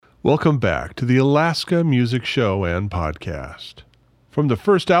Welcome back to the Alaska Music Show and Podcast. From the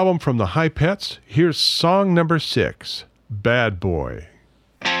first album from the High Pets, here's song number 6, Bad Boy.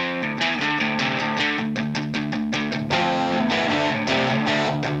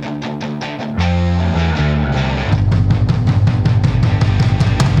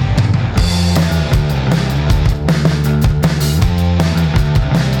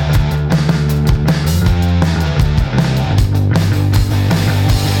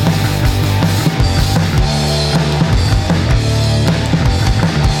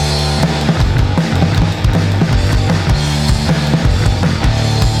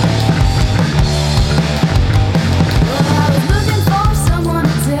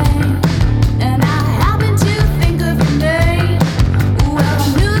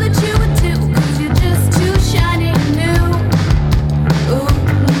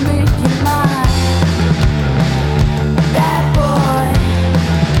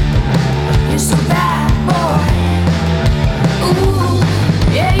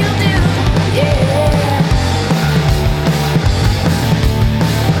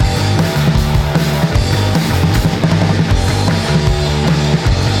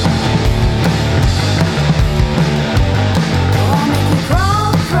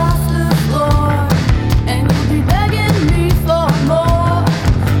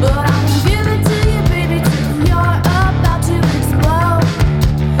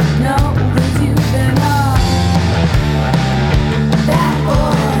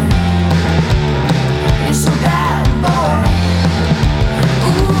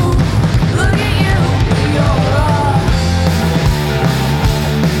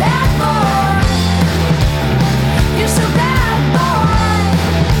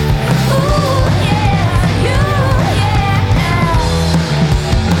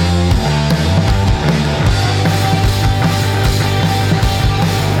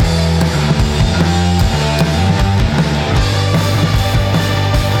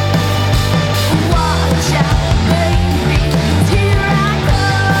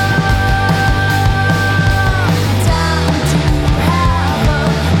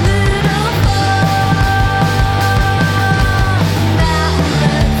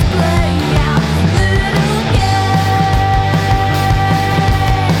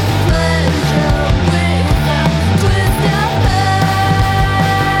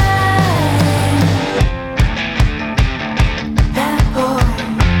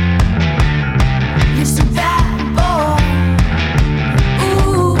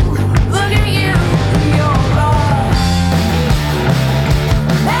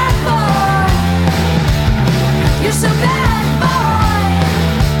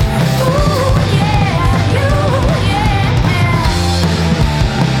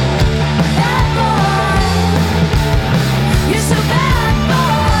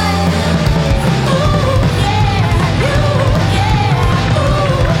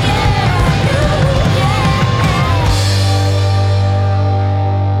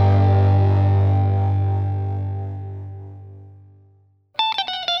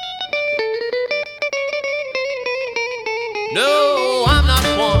 No, I'm not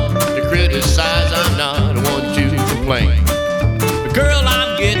one to criticize, I'm not one to complain. But girl,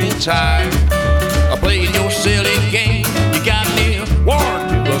 I'm getting tired of playing your silly game. You got me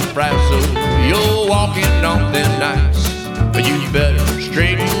worn to a frazzle, you're walking on thin ice. But you better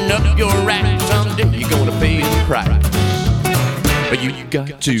straighten up your act, someday you're gonna pay the price. But you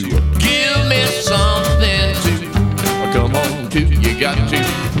got to give me something to come home to. You got to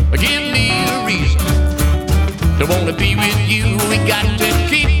give me a reason to wanna be with you. We got to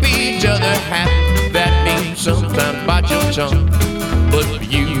keep each other happy. That means sometimes bite your tongue. But for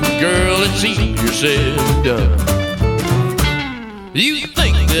you, girl, it's easier said than done. You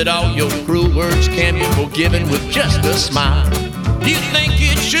think that all your cruel words can be forgiven with just a smile. You think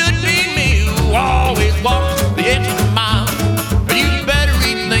it should be me who always walks the extra mile. You better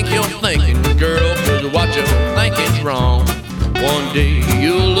rethink your thinking, girl, 'cause what you're thinking's wrong. One day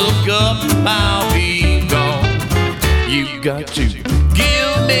you'll look up and I'll be gone. You got to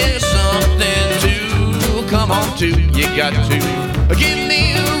give me something to come on to. You got to give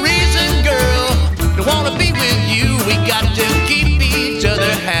me a reason, girl, to wanna be with you. We got to keep each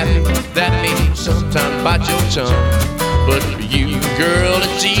other happy. That means sometimes bite your tongue. But for you, girl,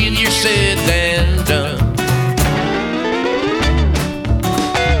 it's easier said than done.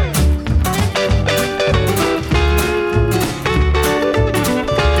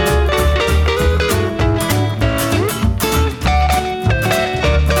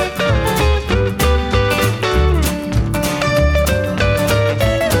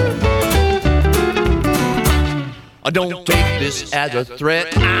 Don't take this as a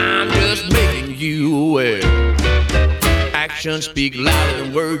threat. I'm just making you aware. Actions speak louder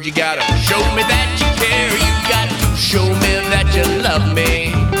than words. You gotta show me that you care. You got to show me that you love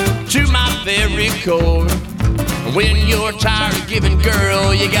me to my very core. When you're tired of giving,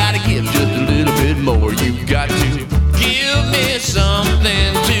 girl, you gotta give just a little bit more. You got to give me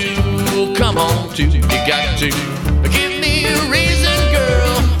something to come on to. You got to give me a reason,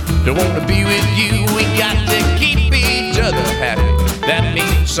 girl, to wanna be with you. We got to keep each other happy. That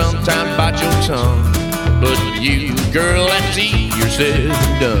means sometimes bite your tongue. But for you, girl, that's easier said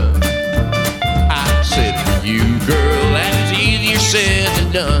than done. I said for you, girl, that's easier said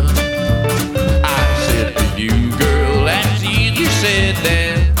than done. I said for you, girl, that's easier said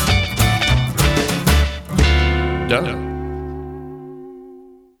than done.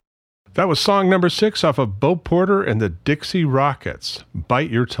 That was song number 6 off of Bo Porter and the Dixie Rockets, Bite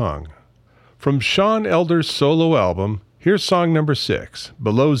Your Tongue. From Sean Elder's solo album, here's song number 6,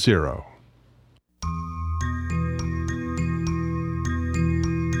 Below Zero.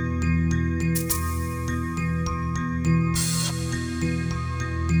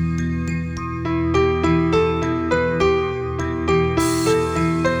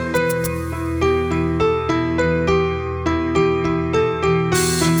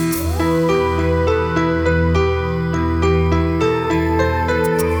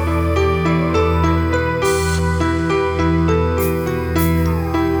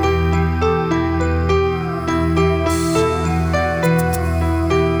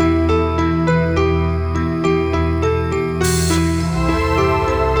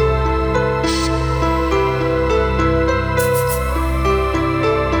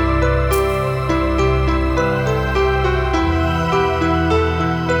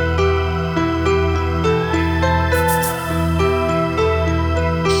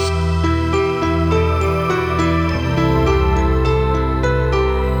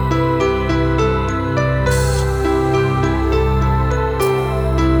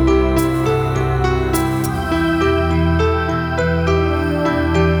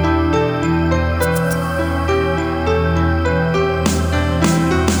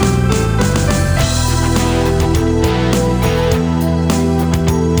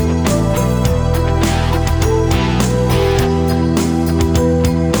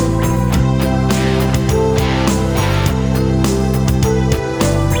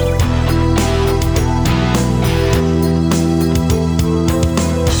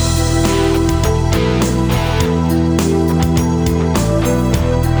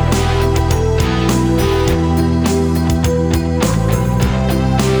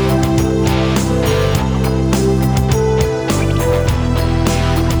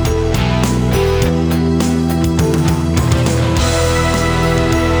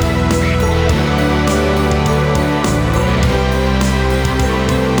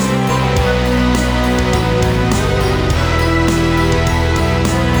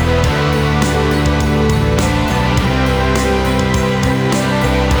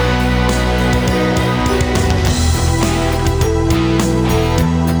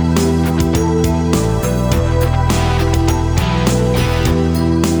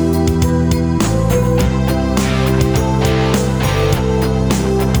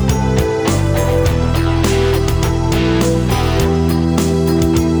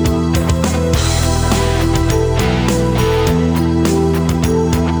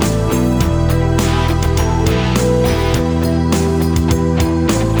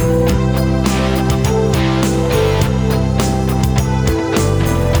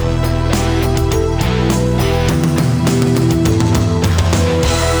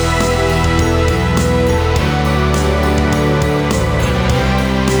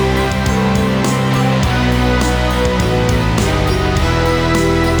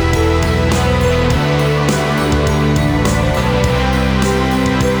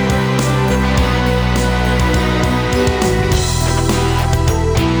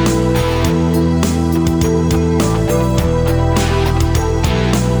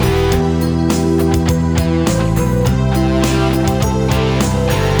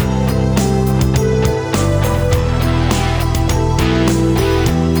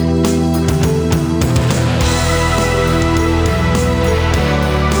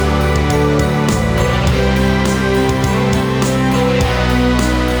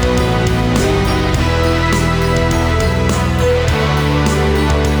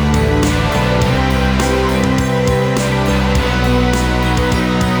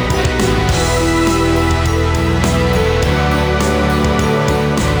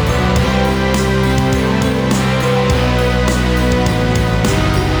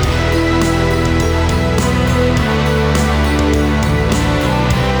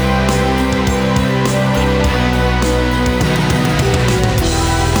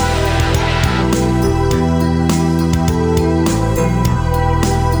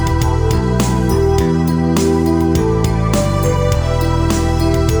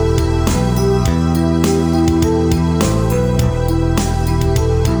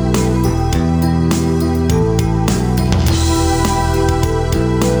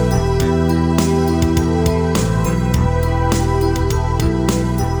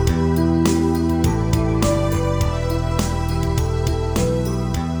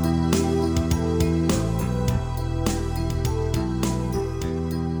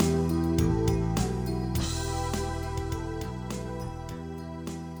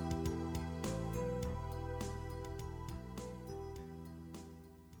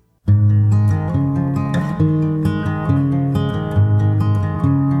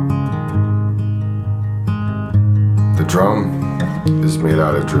 drum is made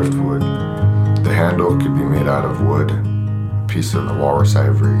out of driftwood. The handle could be made out of wood, a piece of walrus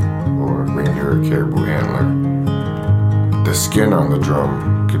ivory, or reindeer or caribou antler. The skin on the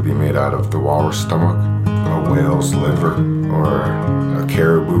drum could be made out of the walrus stomach, a whale's liver, or a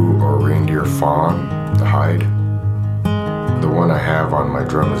caribou or reindeer fawn, the hide. The one I have on my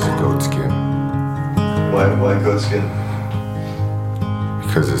drum is a goat skin. Why goat skin?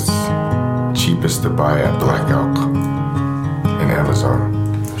 Because it's cheapest to buy at Black Elk in Amazon.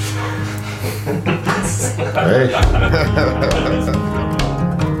 Hey.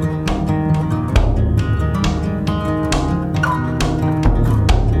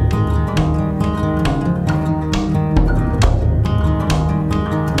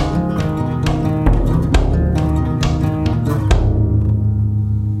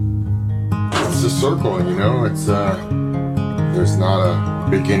 It's a circle, you know, it's there's not a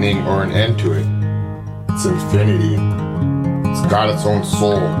beginning or an end to it. It's infinity. It's got its own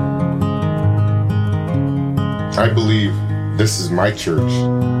soul. I believe this is my church.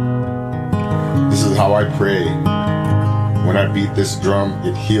 This is how I pray. When I beat this drum,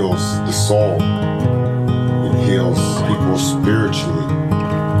 it heals the soul. It heals people spiritually.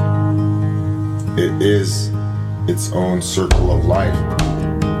 It is its own circle of life.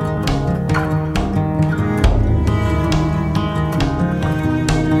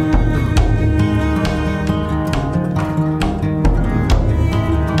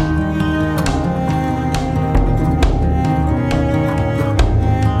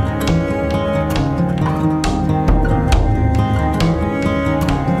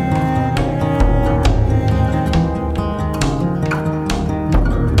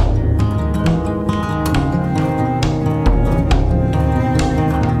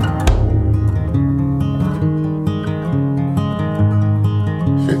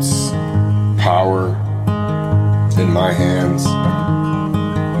 It's power in my hands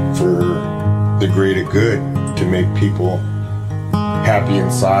for the greater good, to make people happy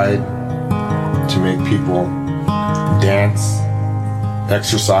inside, to make people dance,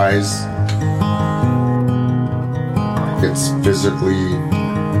 exercise. It's physically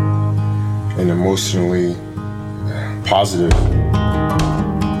and emotionally positive.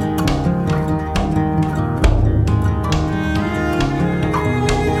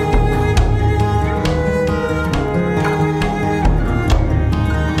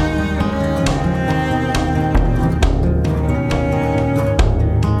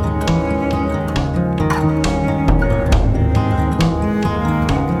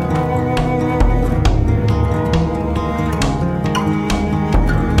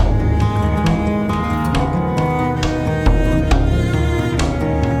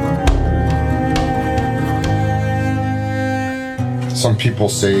 Some people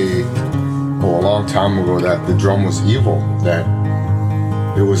say, a long time ago, that the drum was evil, that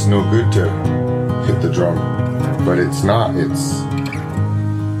it was no good to hit the drum. But it's not. It's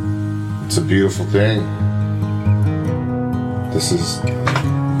a beautiful thing. This is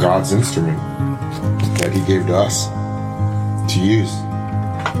God's instrument that He gave to us to use,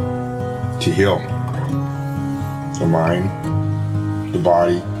 to heal the mind, the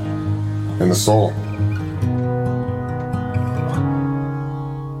body, and the soul.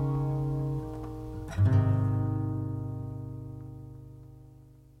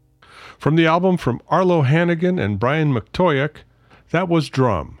 From the album from Arlo Hannigan and Brian McToyak, that was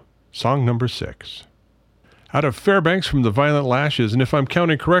Drum, song number 6. Out of Fairbanks from the Violent Lashes, and if I'm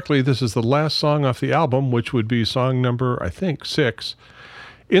counting correctly, this is the last song off the album, which would be song number, I think, 6.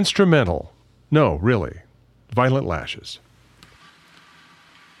 Instrumental. No, really. Violent Lashes.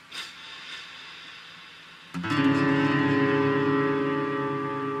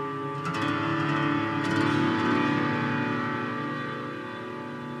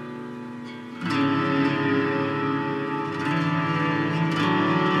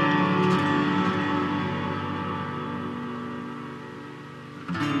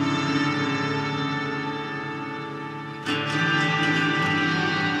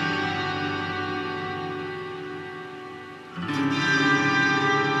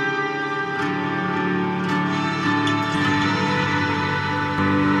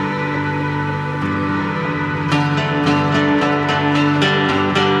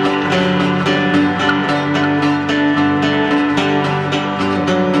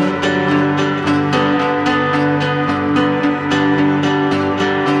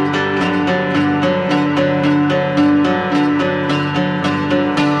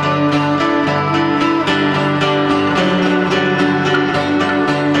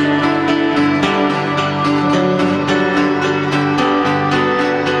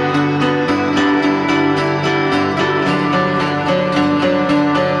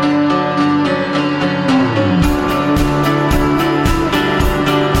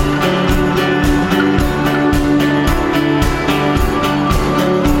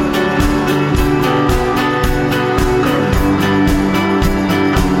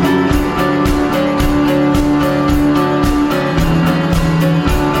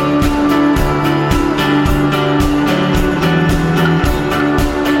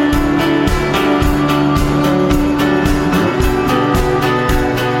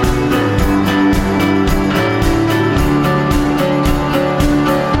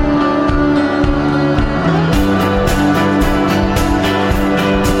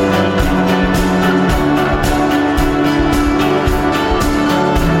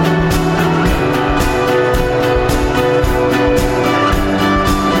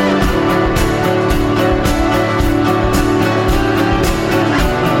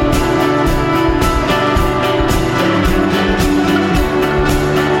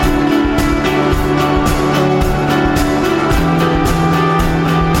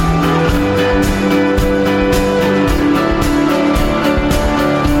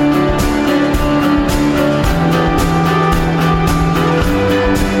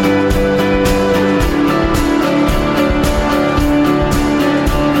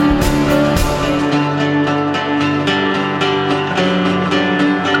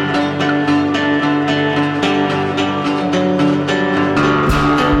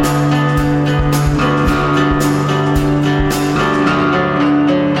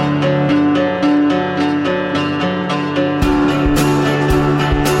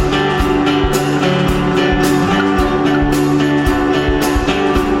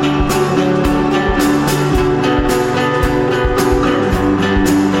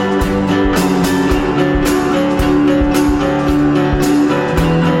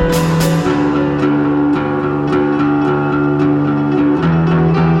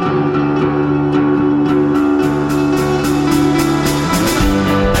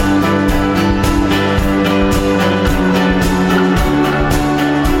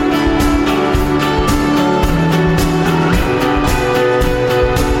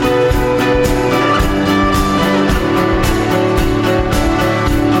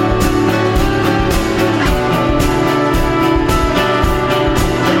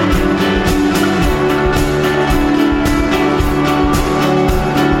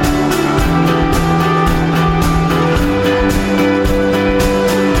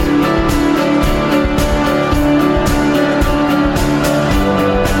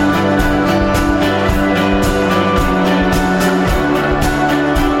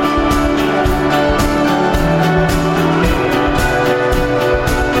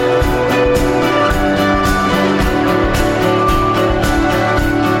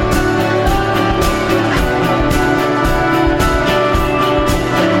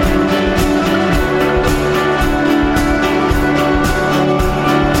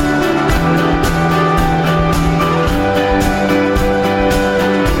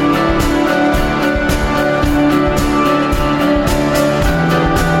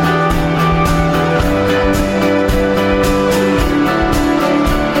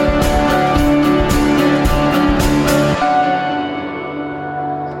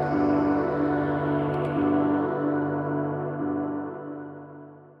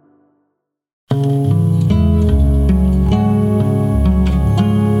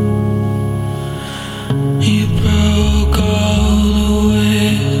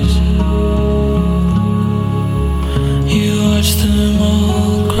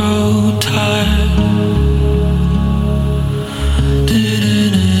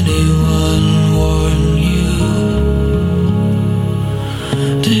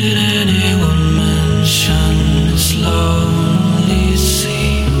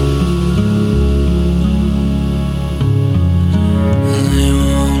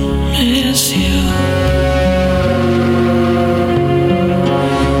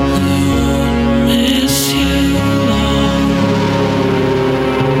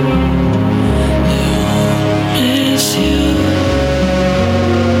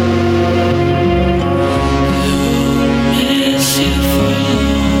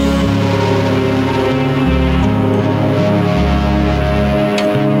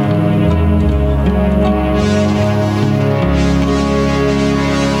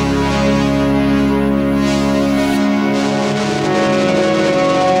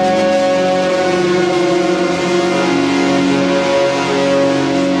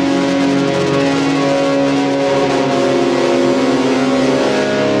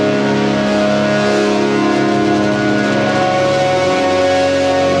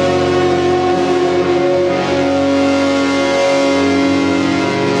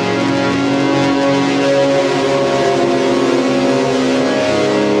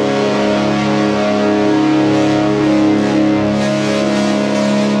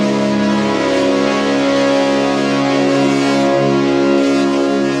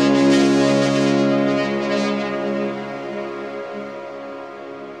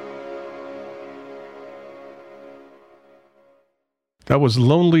 That was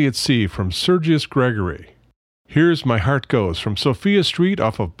Lonely at Sea from Sergius Gregory. Here's My Heart Goes from Sophia Street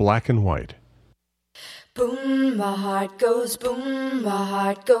off of Black and White. Boom, my heart goes, boom, my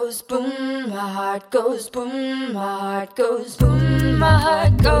heart goes, boom, my heart goes, boom, my heart goes, boom, my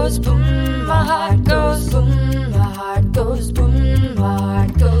heart goes, boom, my heart goes, boom, my heart goes, boom, my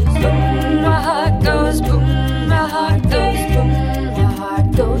heart goes, boom, my heart goes, boom, my heart goes, boom, my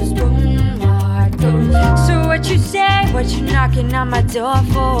heart goes, boom, my heart goes. So what you say, what you knocking on my door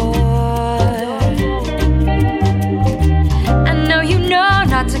for? I know you know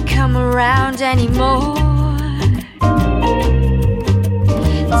not to come around anymore.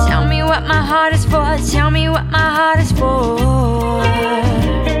 Tell me what my heart is for, tell me what my heart is for.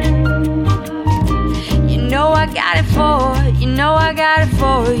 You know I got it for, you know I got it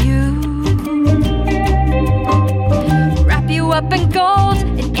for you. Wrap you up in gold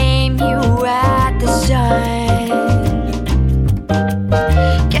and aim you at the sun.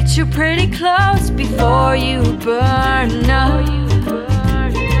 Get you pretty close before you burn up.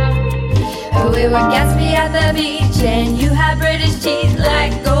 We were Gatsby at the beach and you had British teeth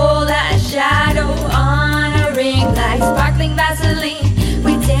like gold had a shadow on a ring like sparkling Vaseline.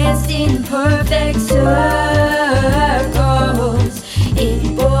 We danced in perfect circles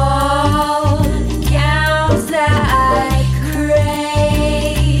in ball gowns that I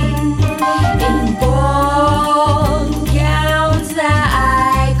crave, in ball gowns that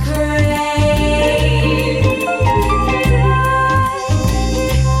I crave.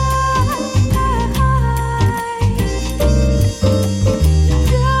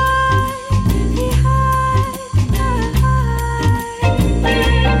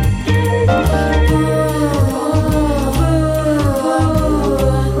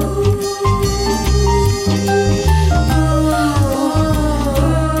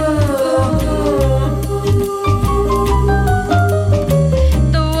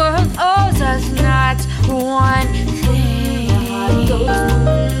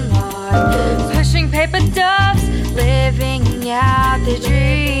 The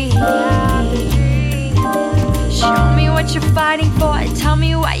dream. Show me what you're fighting for, tell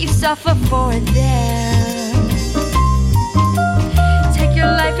me why you suffer for them. Take your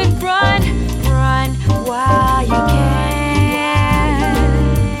life and run, run while you can.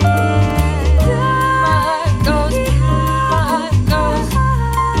 My heart goes, my heart goes.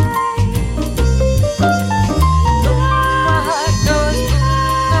 My heart goes,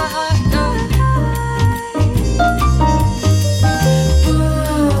 my heart goes.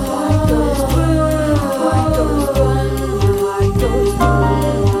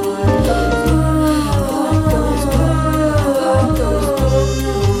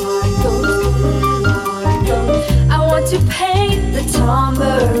 To paint the timbre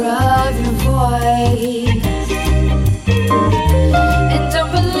of your voice, and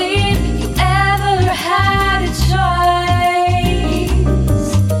don't believe you ever had a choice.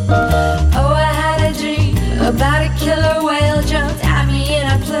 Oh, I had a dream about a killer whale jumped at me in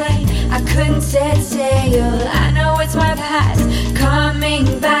a plane. I couldn't set sail. I know it's my past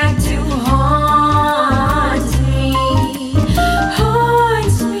coming back to haunt me,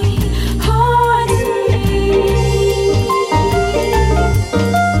 haunts me, haunts me.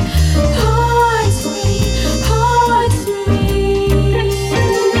 Haunts me,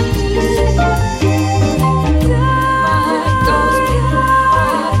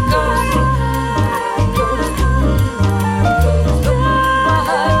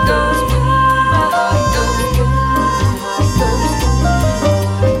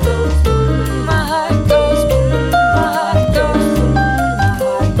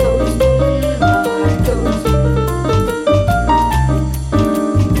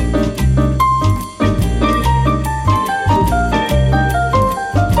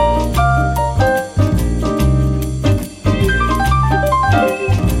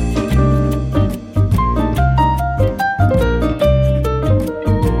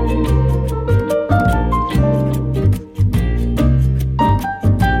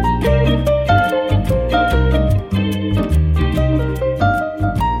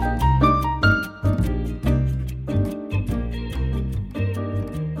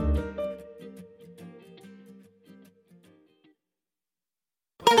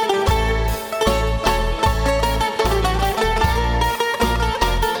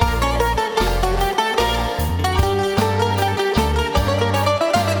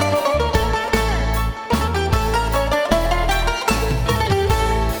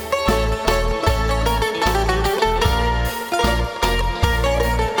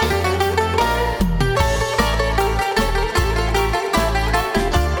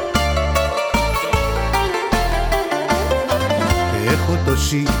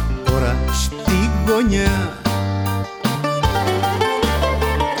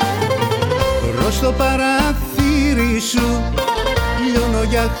 στο παραθύρι σου, λιώνω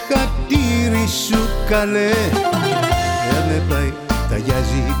για χατήρι σου καλέ. Με πάει,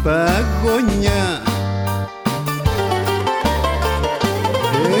 ταγιάζει η παγωνιά.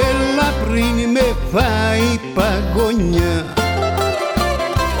 Έλα πριν με πάει η παγωνιά.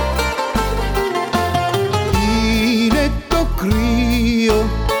 Είναι το κρύο,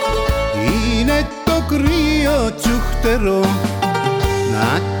 είναι το κρύο τσουχτερό,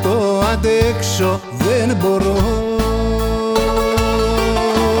 να το αντέξω δεν μπορώ.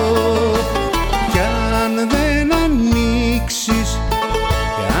 Κι αν δεν ανοίξεις,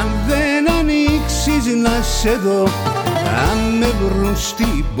 κι αν δεν ανοίξεις να σε δω, θα με βρουν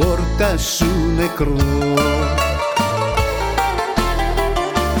στην πόρτα σου νεκρό.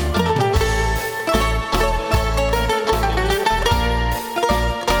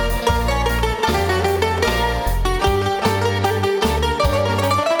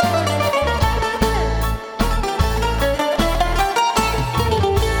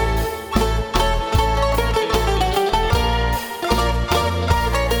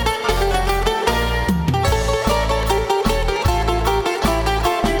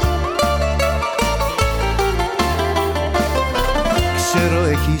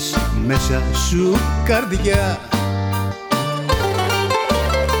 Μέσα σου καρδιά,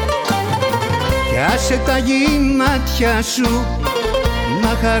 πιάσε τα γυμάτια σου, να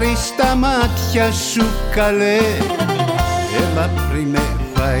χαρείς τα μάτια σου καλέ. Έλα πριν με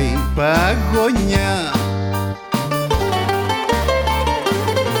φάει παγωνιά,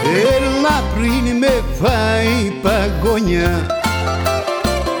 έλα πριν με φάει παγωνιά.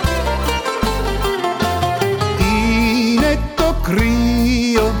 Είναι το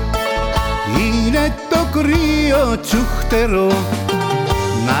κρύο, είναι το κρύο τσουχτερό,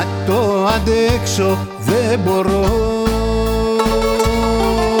 να το αντέξω δεν μπορώ.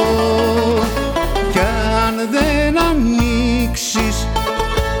 Κι αν δεν ανοίξεις,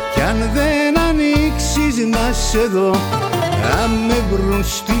 κι αν δεν ανοίξεις να σε δω, θα με βρουν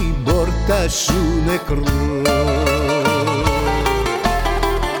στην πόρτα σου νεκρό.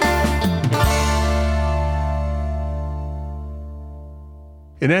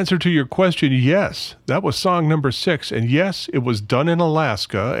 In answer to your question, yes, that was song number 6, and yes, it was done in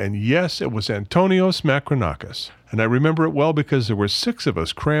Alaska, and yes, it was Antonios Makronakis. And I remember it well because there were 6 of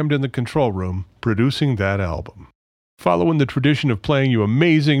us crammed in the control room producing that album. Following the tradition of playing you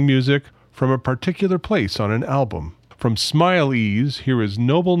amazing music from a particular place on an album. From Smile Ease, here is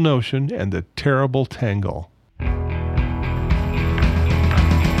Noble Notion and the Terrible Tangle.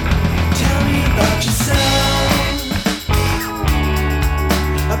 Tell me about yourself.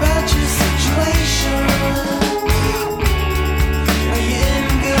 About your situation, are you in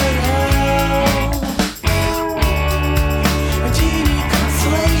good health, or do you need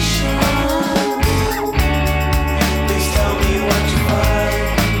consolation? Please tell me what you find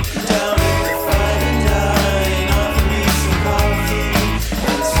down at the fine dine. Offer me some coffee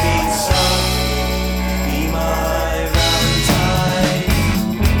and sweet soft.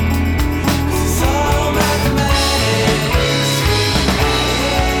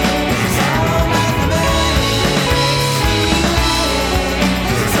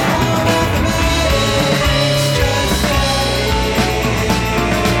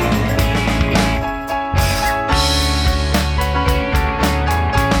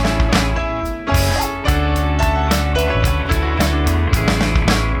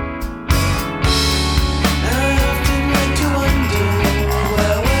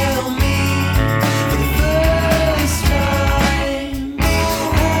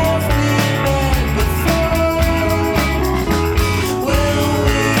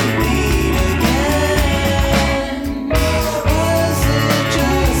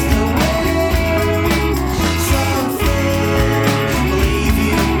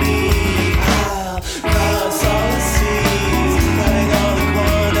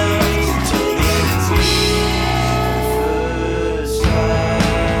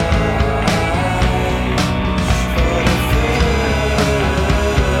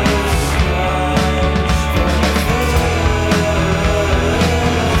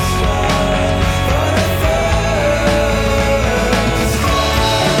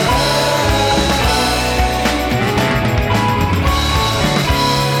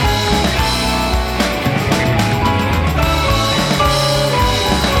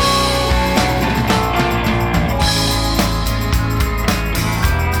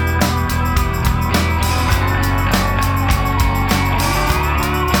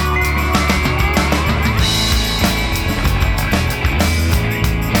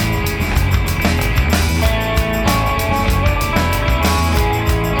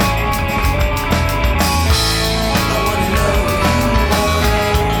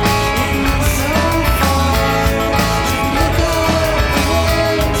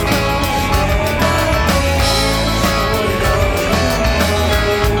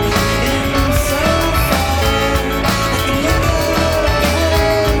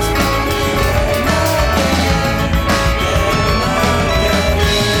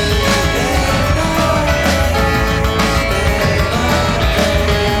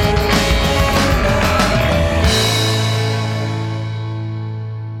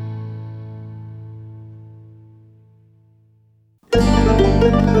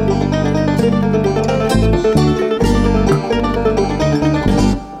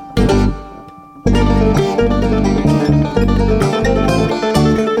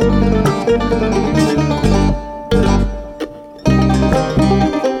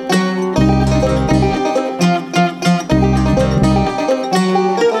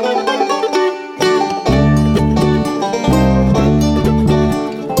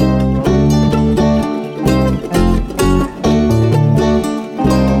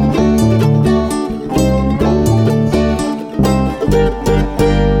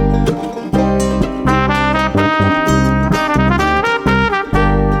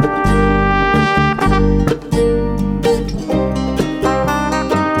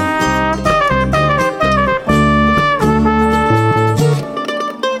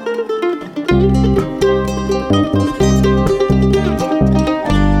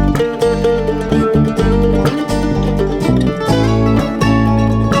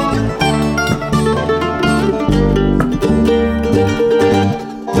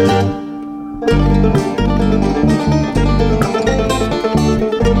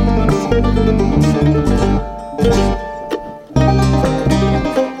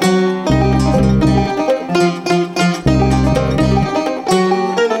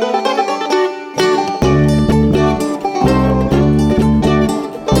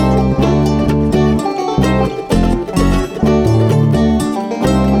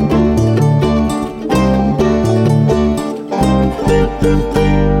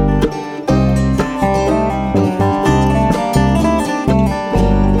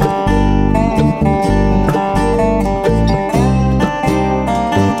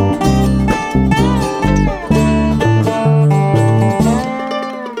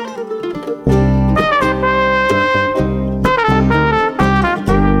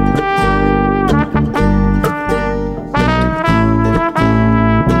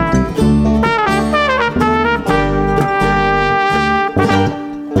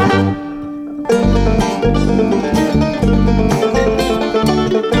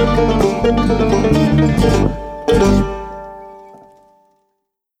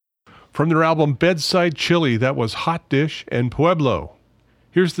 From their album Bedside Chili, that was Hot Dish and Pueblo.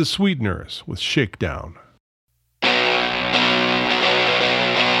 Here's the Sweeteners with Shakedown.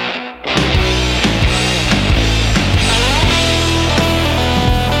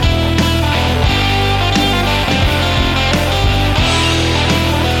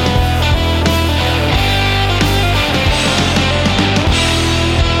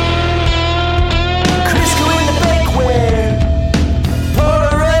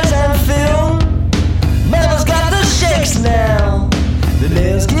 Now the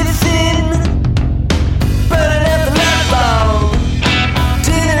nails get thin, burning at the light bulb.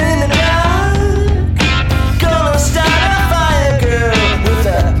 Dinner in the dark, gonna start a fire, girl, with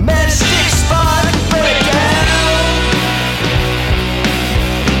a matchstick spark. Break down,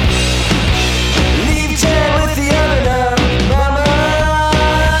 leave town with the oven on, mama.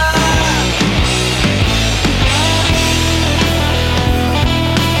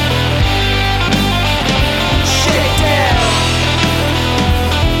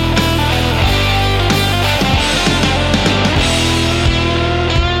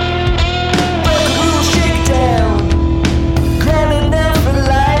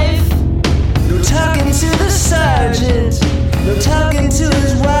 No talking to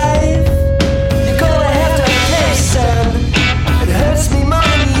his wife. You're gonna have to pay, son. It hurts me more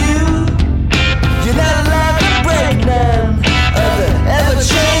than you. You're not allowed to break none of the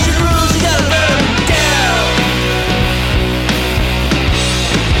ever-changing rules. You gotta burn them down.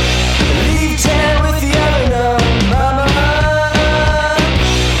 Leave town with the oven on, mama.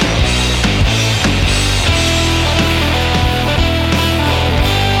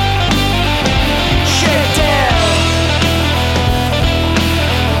 Shake down.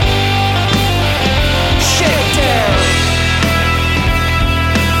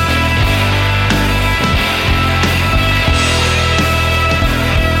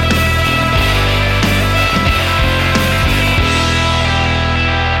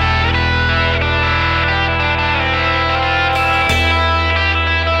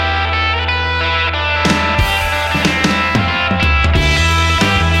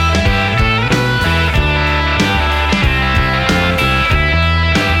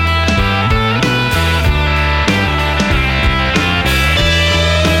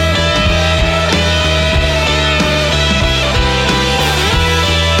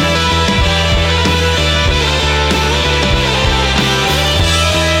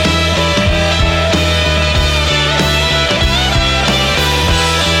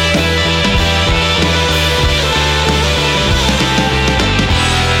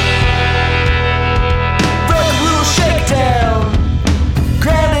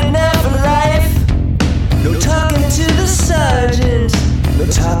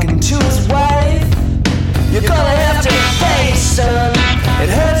 Talking to his wife. You're gonna have to pay, son. It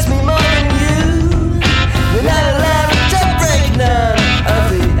hurts me more than you. You're not allowed to break none of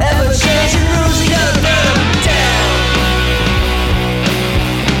the ever-changing rules. You gotta burn them down.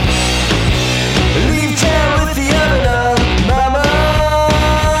 Leave town with the oven on, mama.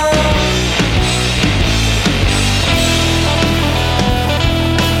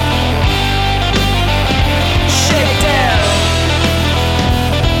 Shake down.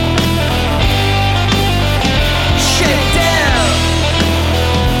 Shake down.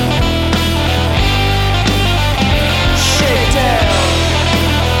 Shake down.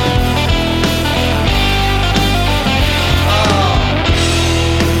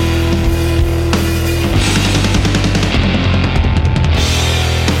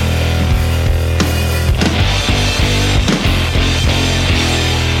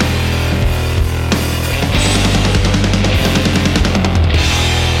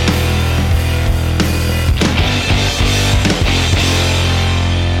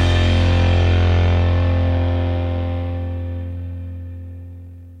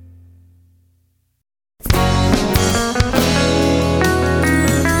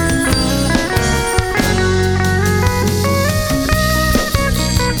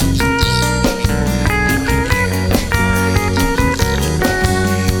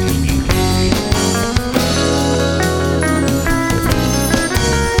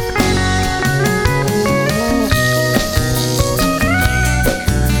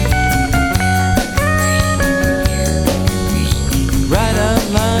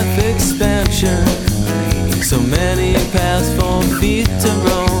 So many paths for feet to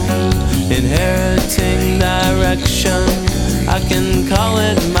roam, inheriting direction. I can call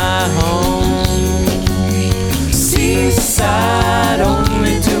it my home. Seaside,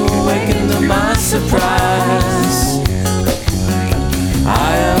 only to awaken to my surprise.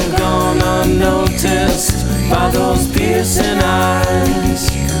 I have gone unnoticed by those piercing eyes.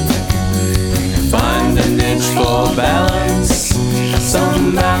 balance,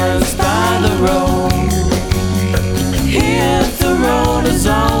 some balance by the road. If the road is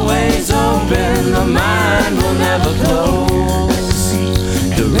always open, the mind will never close.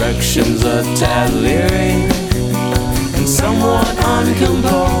 Directions are tad leery and somewhat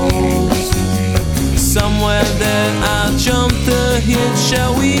uncomposed. Somewhere there I'll jump the hitch.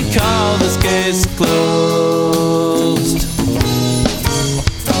 Shall we call this case closed?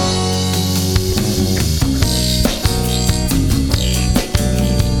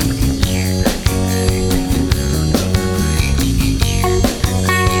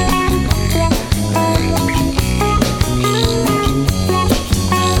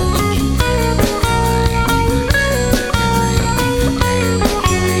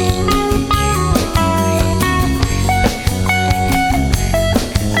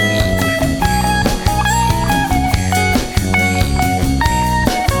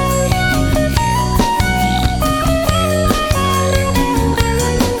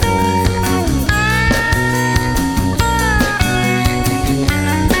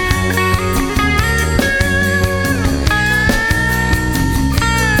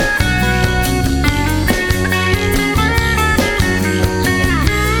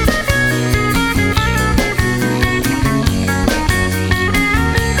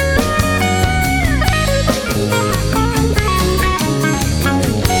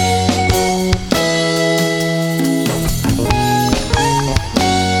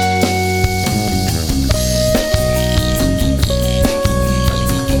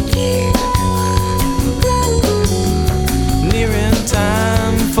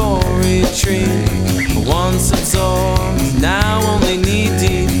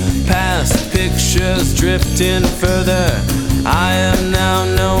 Drifting further, I am now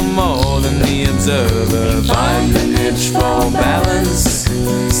no more than the observer. Find the niche for balance,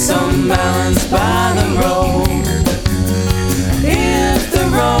 some balance by the road. If the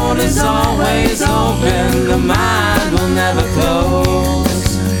road is always open, the mind will never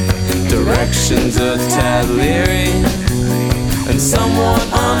close. Directions are tad leery and somewhat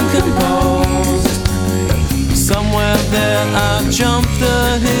uncomposed. Somewhere there I jump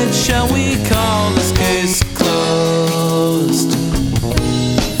the hitch. Shall we call this case closed?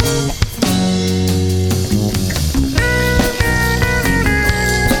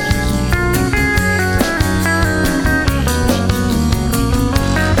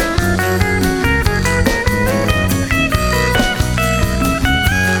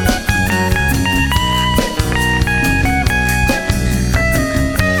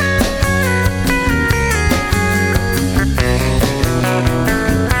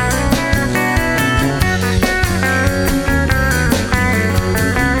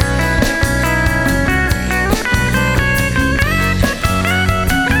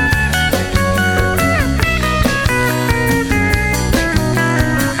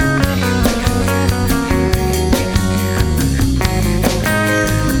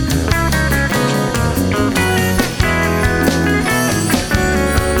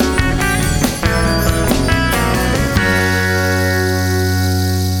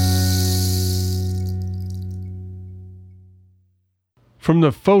 From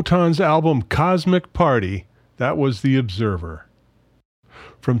the Photons album Cosmic Party, that was The Observer.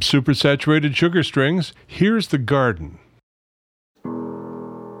 From Supersaturated Sugar Strings, here's The Garden.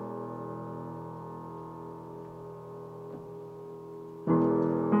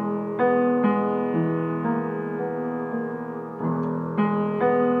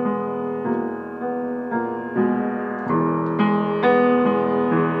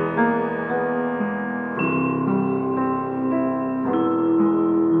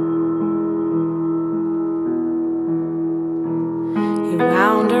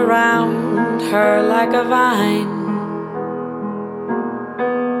 Her like a vine.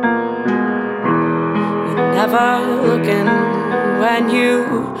 You're never looking when you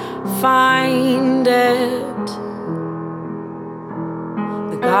find it.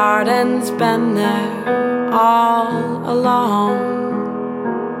 The garden's been there all along,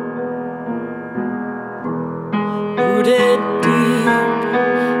 rooted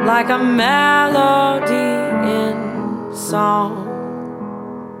deep like a melody in song.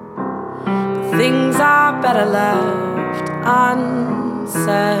 Things are better left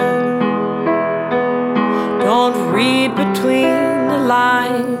unsaid. Don't read between the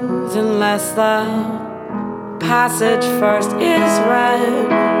lines unless the passage first is read.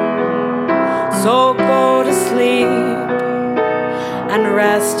 So go to sleep and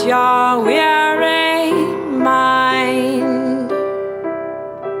rest your weary mind.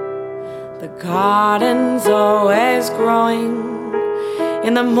 The garden's always growing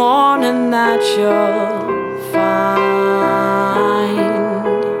in the morning that you'll find.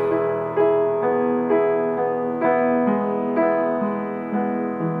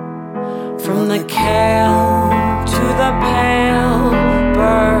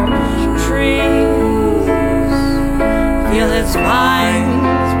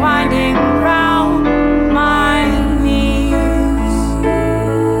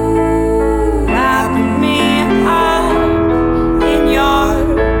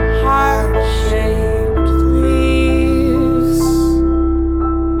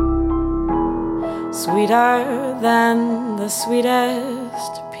 sweeter than the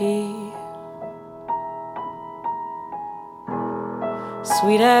sweetest pea,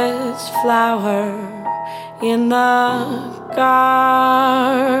 sweetest flower in the garden.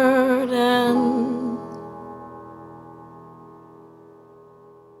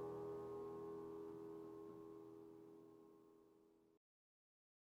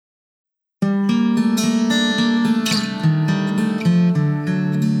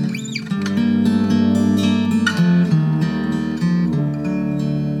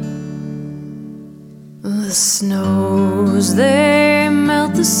 The snows, they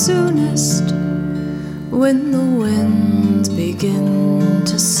melt the soonest when the winds begin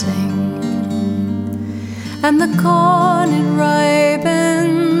to sing, and the corn it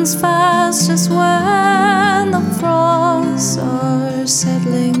ripens fastest when the frosts are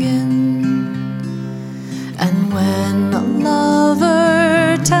settling in. And when a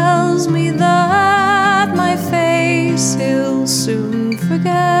lover tells me that my face he'll soon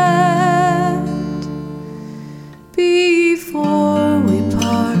forget, before we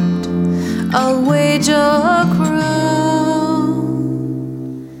part, I'll wager a crown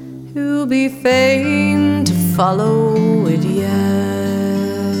he'll be fain to follow it yet.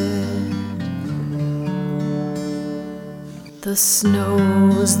 The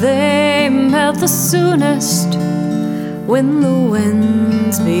snows, they melt the soonest when the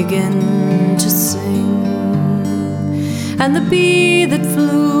winds begin to sing, and the bee that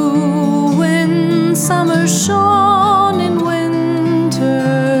flew when summer shone in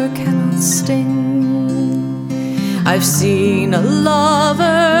winter cannot sting. I've seen a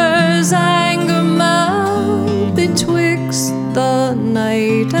lover's anger melt betwixt the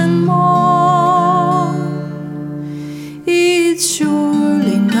night and morn. It's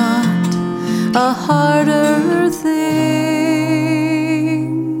surely not a harder thing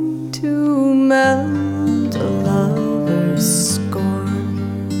to melt a lover's scorn.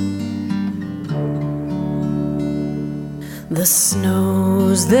 The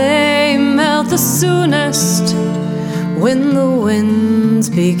snows, they melt the soonest when the winds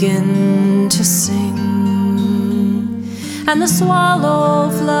begin to sing, and the swallow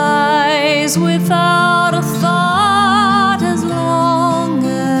flies without a thought as long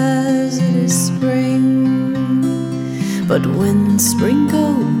as it is spring. But when spring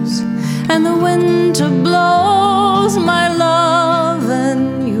goes and the winter blows, my love,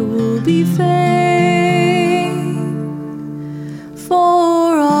 and you will be fain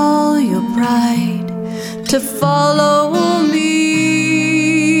for all your pride to follow me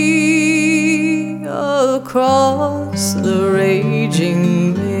across the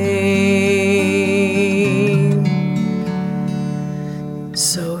raging main.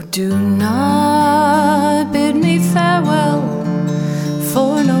 So do not bid me farewell,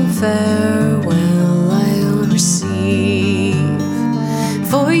 for no farewell I'll receive.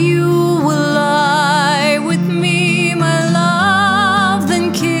 For you will lie with me, my love,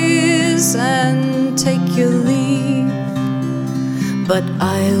 then kiss and take your leave. But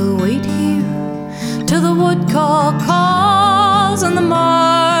I'll wait here till the woodcock calls and the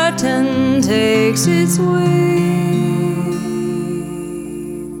martin takes its wing.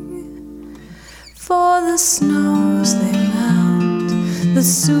 For the snows, they melt the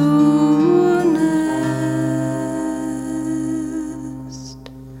soonest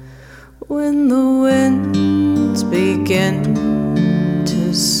when the winds begin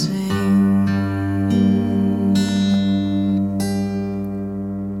to sing.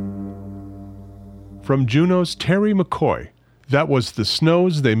 From Juneau's Terry McCoy, that was The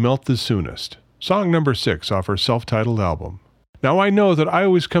Snows, They Melt the Soonest, song number 6 off her self-titled album. Now I know that I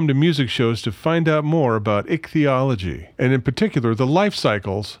always come to music shows to find out more about ichthyology, and in particular the life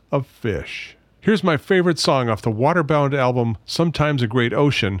cycles of fish. Here's my favorite song off the Waterbound album, Sometimes a Great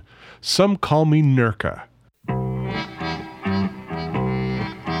Ocean, Some Call Me Nurka.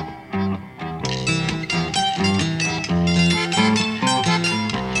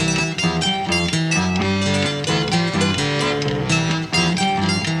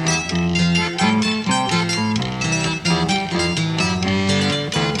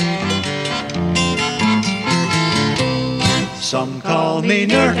 Some call me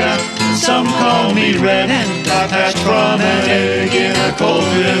Nurka, some call me Red, and I hatched from an egg in a cold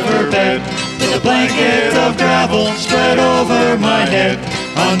riverbed, with a blanket of gravel spread over my head.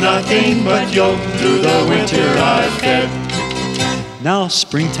 On nothing but yolk through the winter I've fed. Now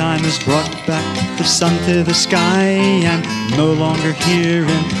springtime has brought back the sun to the sky, and no longer here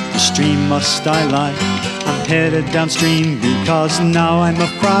in the stream must I lie. I'm headed downstream because now I'm a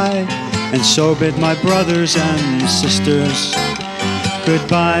fry, and so bid my brothers and sisters.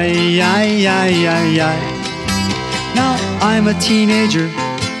 goodbye. Now I'm a teenager,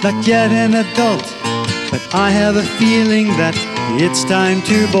 not yet an adult, but I have a feeling that it's time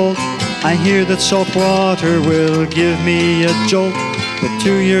to bolt. I hear that salt water will give me a jolt, but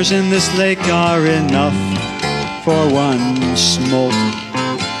 2 years in this lake are enough for one smolt.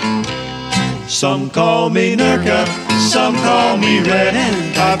 Some call me Nurka, some call me Red,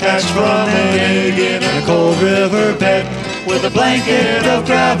 and I've hatched from an egg in a cold riverbed, with a blanket of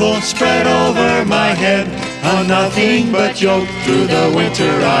gravel spread over my head. I'm nothing but yolk, through the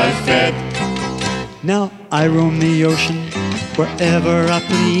winter I've fed. Now I roam the ocean wherever I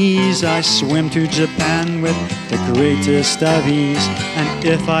please. I swim to Japan with the greatest of ease, and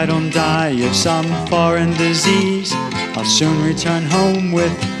if I don't die of some foreign disease, I'll soon return home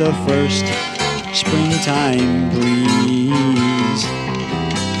with the first springtime breeze.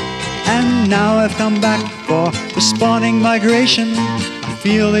 And now I've come back for the spawning migration. I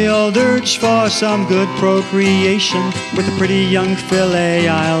feel the old urge for some good procreation. With a pretty young fillet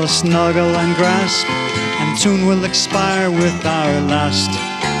I'll snuggle and grasp, and soon we'll expire with our last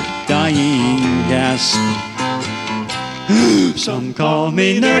dying gasp. Some call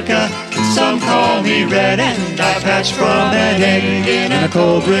me Nurka, some call me Red, and I've hatched from an egg in a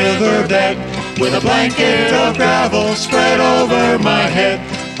cold riverbed, with a blanket of gravel spread over my head.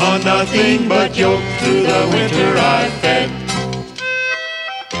 On nothing but yolk, through the winter I've fed.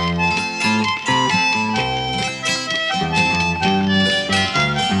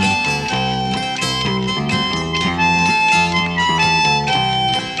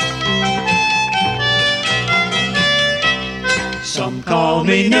 Some call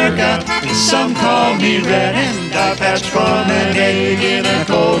me Nurka, and some call me Red, and I've hatched from an egg in a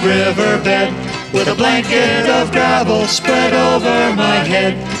cold riverbed, with a blanket of gravel spread over my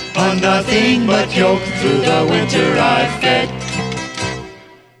head. On nothing but yolk, through the winter I've fed.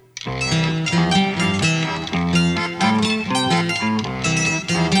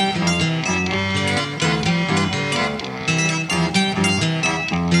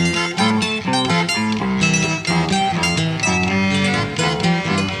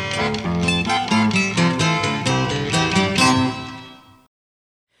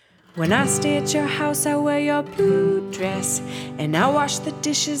 When I stay at your house, I wear your blue dress, and I wash the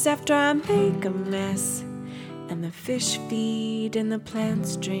dishes after I make a mess. And the fish feed and the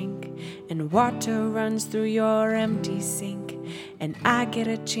plants drink, and water runs through your empty sink, and I get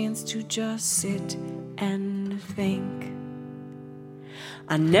a chance to just sit and think.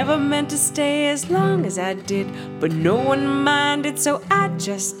 I never meant to stay as long as I did, but no one minded, so I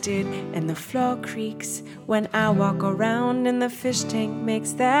just did. And the floor creaks when I walk around, and the fish tank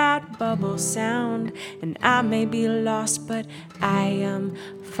makes that bubble sound. And I may be lost, but I am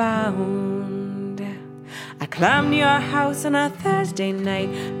found. I climbed your house on a Thursday night.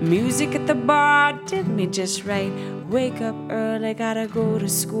 Music at the bar did me just right. Wake up early, gotta go to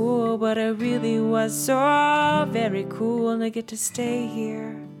school, but it really was so very cool to get to stay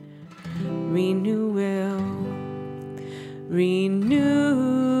here. Renewal,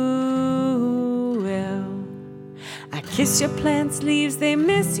 renewal. I kiss your plants' leaves, they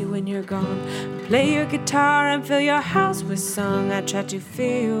miss you when you're gone. Play your guitar and fill your house with song. I try to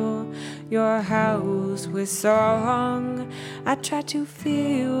fill your house with song. I try to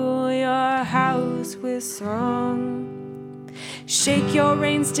fill your house with song. Shake your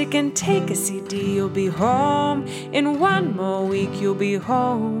rain stick and take a CD. You'll be home in 1 more week. You'll be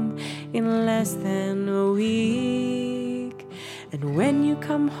home in less than a week. And when you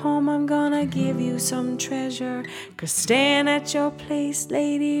come home, I'm gonna give you some treasure, 'cause staying at your place,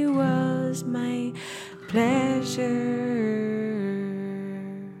 lady, was my pleasure.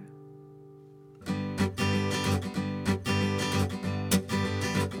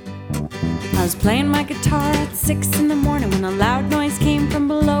 I was playing my guitar at 6 in the morning when a loud noise came from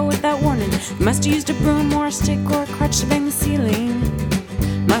below without warning. Must have used a broom or a stick or a crutch to bang the ceiling.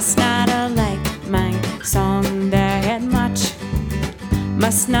 Must not have liked my song that much.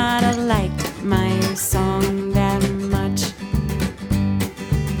 Must not have liked my song that much.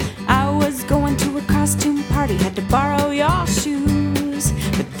 I was going to a costume party, had to borrow your shoes,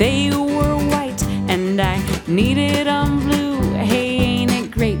 but they were white and I needed them blue. Hey, ain't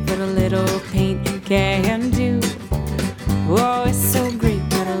it great what a little paint can do? Oh, it's so great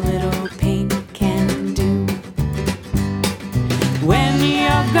what a little paint can do. When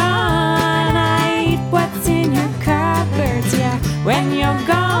you're gone, I eat what's in your cupboards, yeah. When you're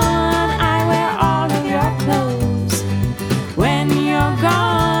gone, I wear all of your clothes. When you're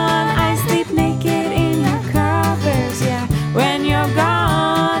gone, I sleep naked in your covers, yeah. When you're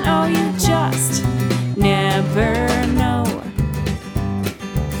gone, oh, you just never know.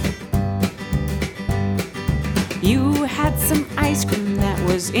 You had some ice cream that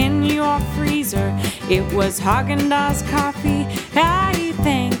was in your freezer. It was Haagen-Dazs coffee, I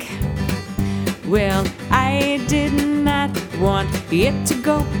think. Well, I did not want it to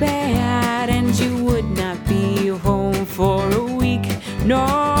go bad, and you would not be home for a week.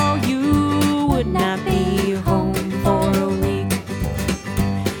 No, you would not be home for a week.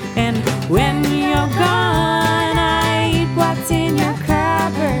 And when you're gone, I eat what's in your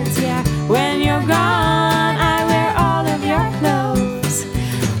cupboards. Yeah, when you're gone, I wear all of your clothes.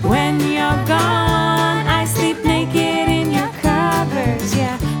 When you're gone, I sleep naked in your covers.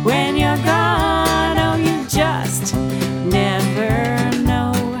 Yeah, when you're gone, oh, you just never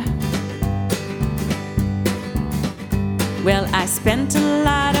know. Well, I spent a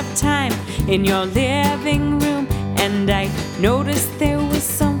lot of time in your living room, and I noticed there was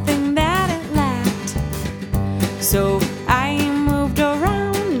something that it lacked. So I moved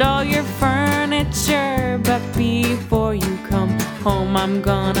around all your furniture, but before you come home, I'm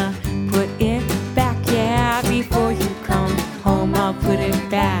gonna put it back. Yeah, before you come home, I'll put it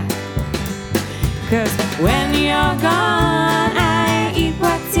back. 'Cause when you're gone, I eat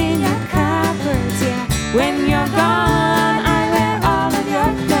what's in your cupboards. Yeah, when you're gone, I wear all of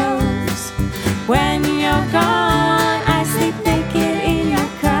your clothes. When you're gone, I sleep naked in your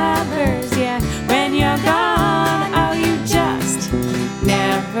covers. Yeah, when you're gone, oh, you just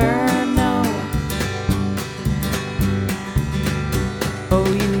never know. Oh,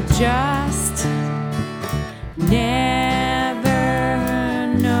 you just never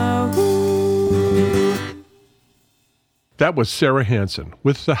know. That was Sarah Hansen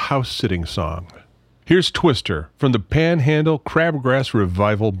with the House Sitting Song. Here's Twister from the Panhandle Crabgrass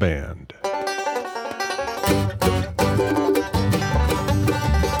Revival Band.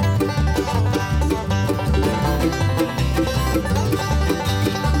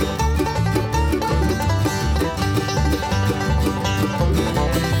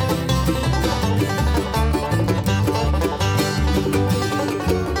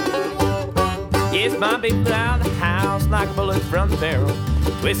 Yes, my baby flew out of the house like a bullet from the barrel.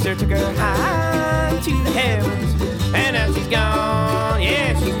 Twister took her high to the heavens, and now she's gone,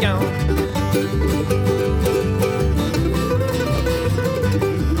 yeah, she's gone.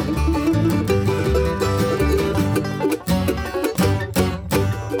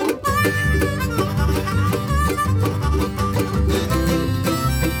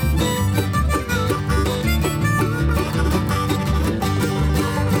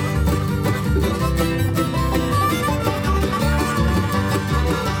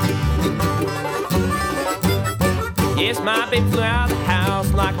 Yes, my baby flew out of the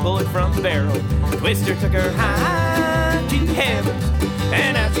house like a bullet from the barrel. Twister took her high to the heavens,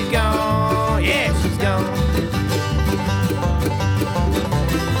 and now she's gone, yeah, she's gone.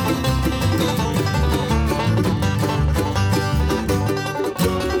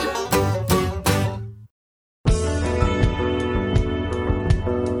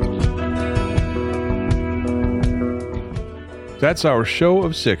 That's our show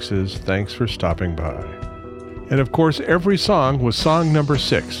of sixes. Thanks for stopping by. And of course, every song was song number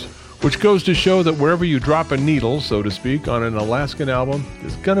 6, which goes to show that wherever you drop a needle, so to speak, on an Alaskan album,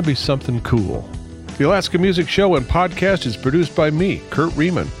 there's going to be something cool. The Alaska Music Show and Podcast is produced by me, Kurt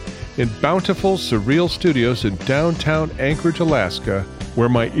Riemann, in bountiful, surreal studios in downtown Anchorage, Alaska, where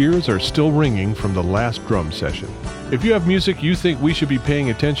my ears are still ringing from the last drum session. If you have music you think we should be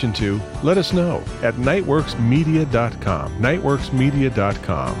paying attention to, let us know at nightworksmedia.com,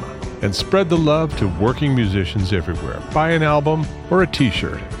 nightworksmedia.com. And spread the love to working musicians everywhere. Buy an album or a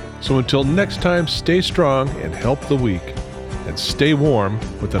t-shirt. So until next time, stay strong and help the weak. And stay warm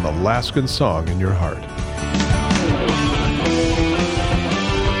with an Alaskan song in your heart.